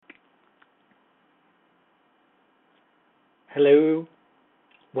Hello,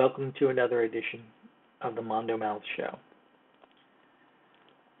 welcome to another edition of the MondoMouth show.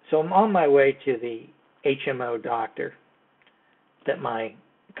 So I'm on my way to the HMO doctor that my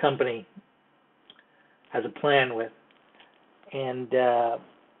company has a plan with, and I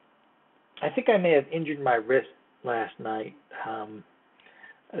think I may have injured my wrist last night.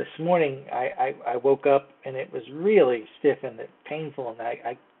 This morning I woke up and it was really stiff and painful, and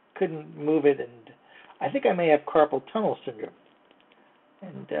I couldn't move it, and I think I may have carpal tunnel syndrome.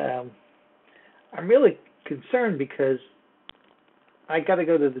 And I'm really concerned because I got to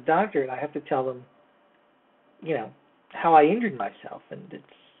go to the doctor and I have to tell them, how I injured myself. And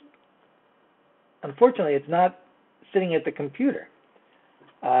unfortunately, it's not sitting at the computer.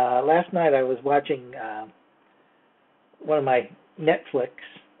 Last night I was watching one of my Netflix.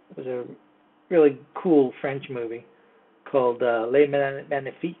 It was a really cool French movie called Les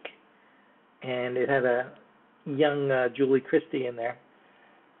Magnifiques, and it had a young Julie Christie in there.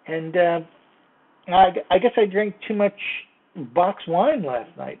 And I guess I drank too much box wine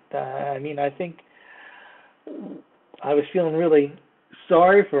last night. I think I was feeling really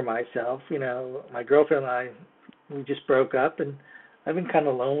sorry for myself. My girlfriend and I, we just broke up, and I've been kind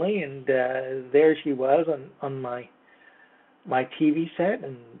of lonely. And there she was on my TV set,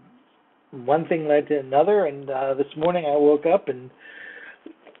 and one thing led to another. And this morning I woke up and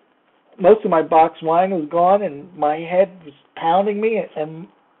most of my box wine was gone, and my head was pounding me, and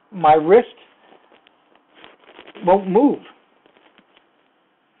my wrist won't move.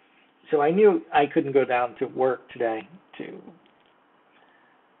 So I knew I couldn't go down to work today to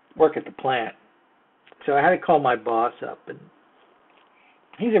work at the plant. So I had to call my boss up, and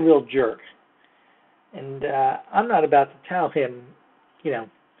he's a real jerk. And I'm not about to tell him,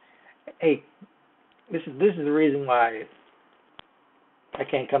 hey, this is the reason why I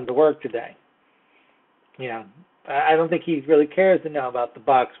can't come to work today. I don't think he really cares to know about the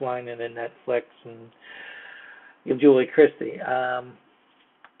box wine and the Netflix and Julie Christie.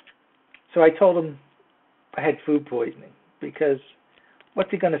 So I told him I had food poisoning, because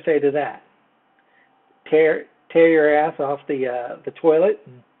what's he going to say to that? Tear your ass off the toilet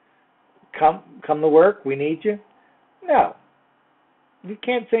and come to work? We need you? No, you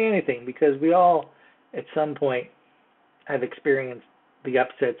can't say anything, because we all at some point have experienced the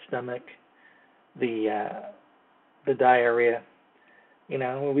upset stomach, the diarrhea.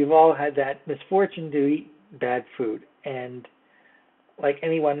 We've all had that misfortune to eat bad food, and like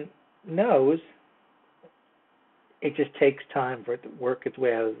anyone knows, it just takes time for it to work its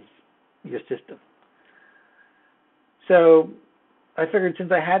way out of your system. So I figured,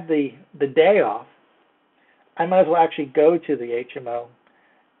 since I had the day off, I might as well actually go to the HMO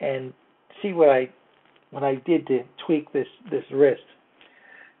and see what I did to tweak this wrist.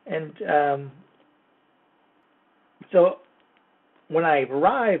 And so when I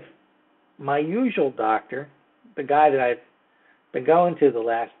arrive, my usual doctor, the guy that I've been going to the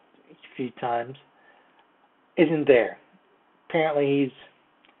last few times, isn't there. Apparently he's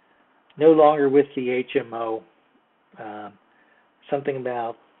no longer with the HMO. Something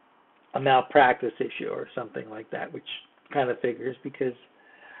about a malpractice issue or something like that, which kind of figures, because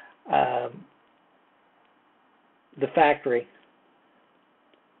the factory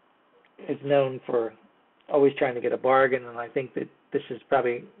is known for always trying to get a bargain, and I think that this is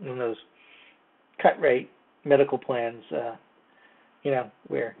probably one of those cut rate medical plans,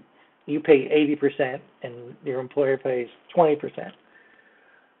 where you pay 80% and your employer pays 20%.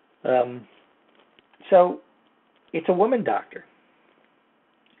 So it's a woman doctor,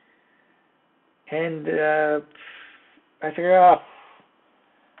 and I figure,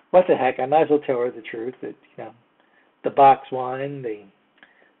 what the heck? I might as well tell her the truth, that the box wine,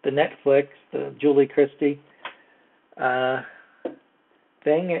 the Netflix, the Julie Christie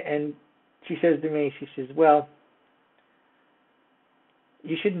thing. And she says to me, she says, well,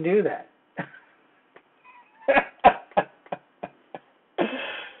 you shouldn't do that.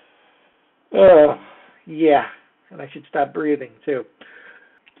 Yeah, and I should stop breathing too.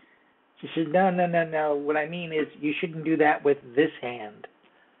 She said, no. What I mean is, you shouldn't do that with this hand,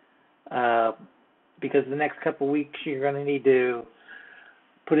 because the next couple of weeks you're going to need to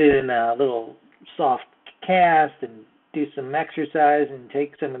put it in a little soft cast and do some exercise and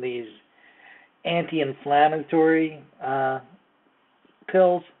take some of these anti-inflammatory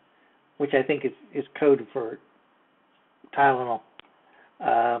pills, which I think is code for Tylenol.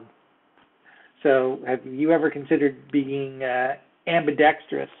 So have you ever considered being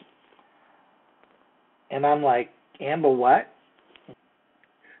ambidextrous? And I'm like, what?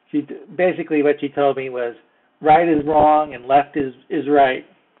 Basically what she told me was, right is wrong and left is right.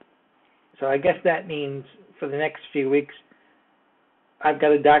 So I guess that means for the next few weeks I've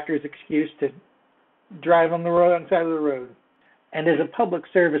got a doctor's excuse to drive on the wrong side of the road. And as a public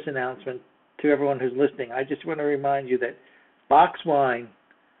service announcement to everyone who's listening, I just want to remind you that box wine,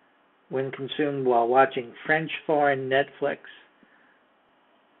 when consumed while watching French foreign Netflix,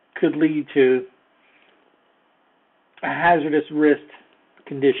 could lead to a hazardous wrist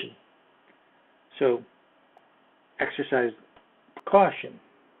condition. So exercise caution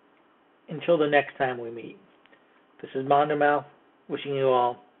until the next time we meet. This is MondoMouth, wishing you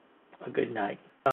all a good night.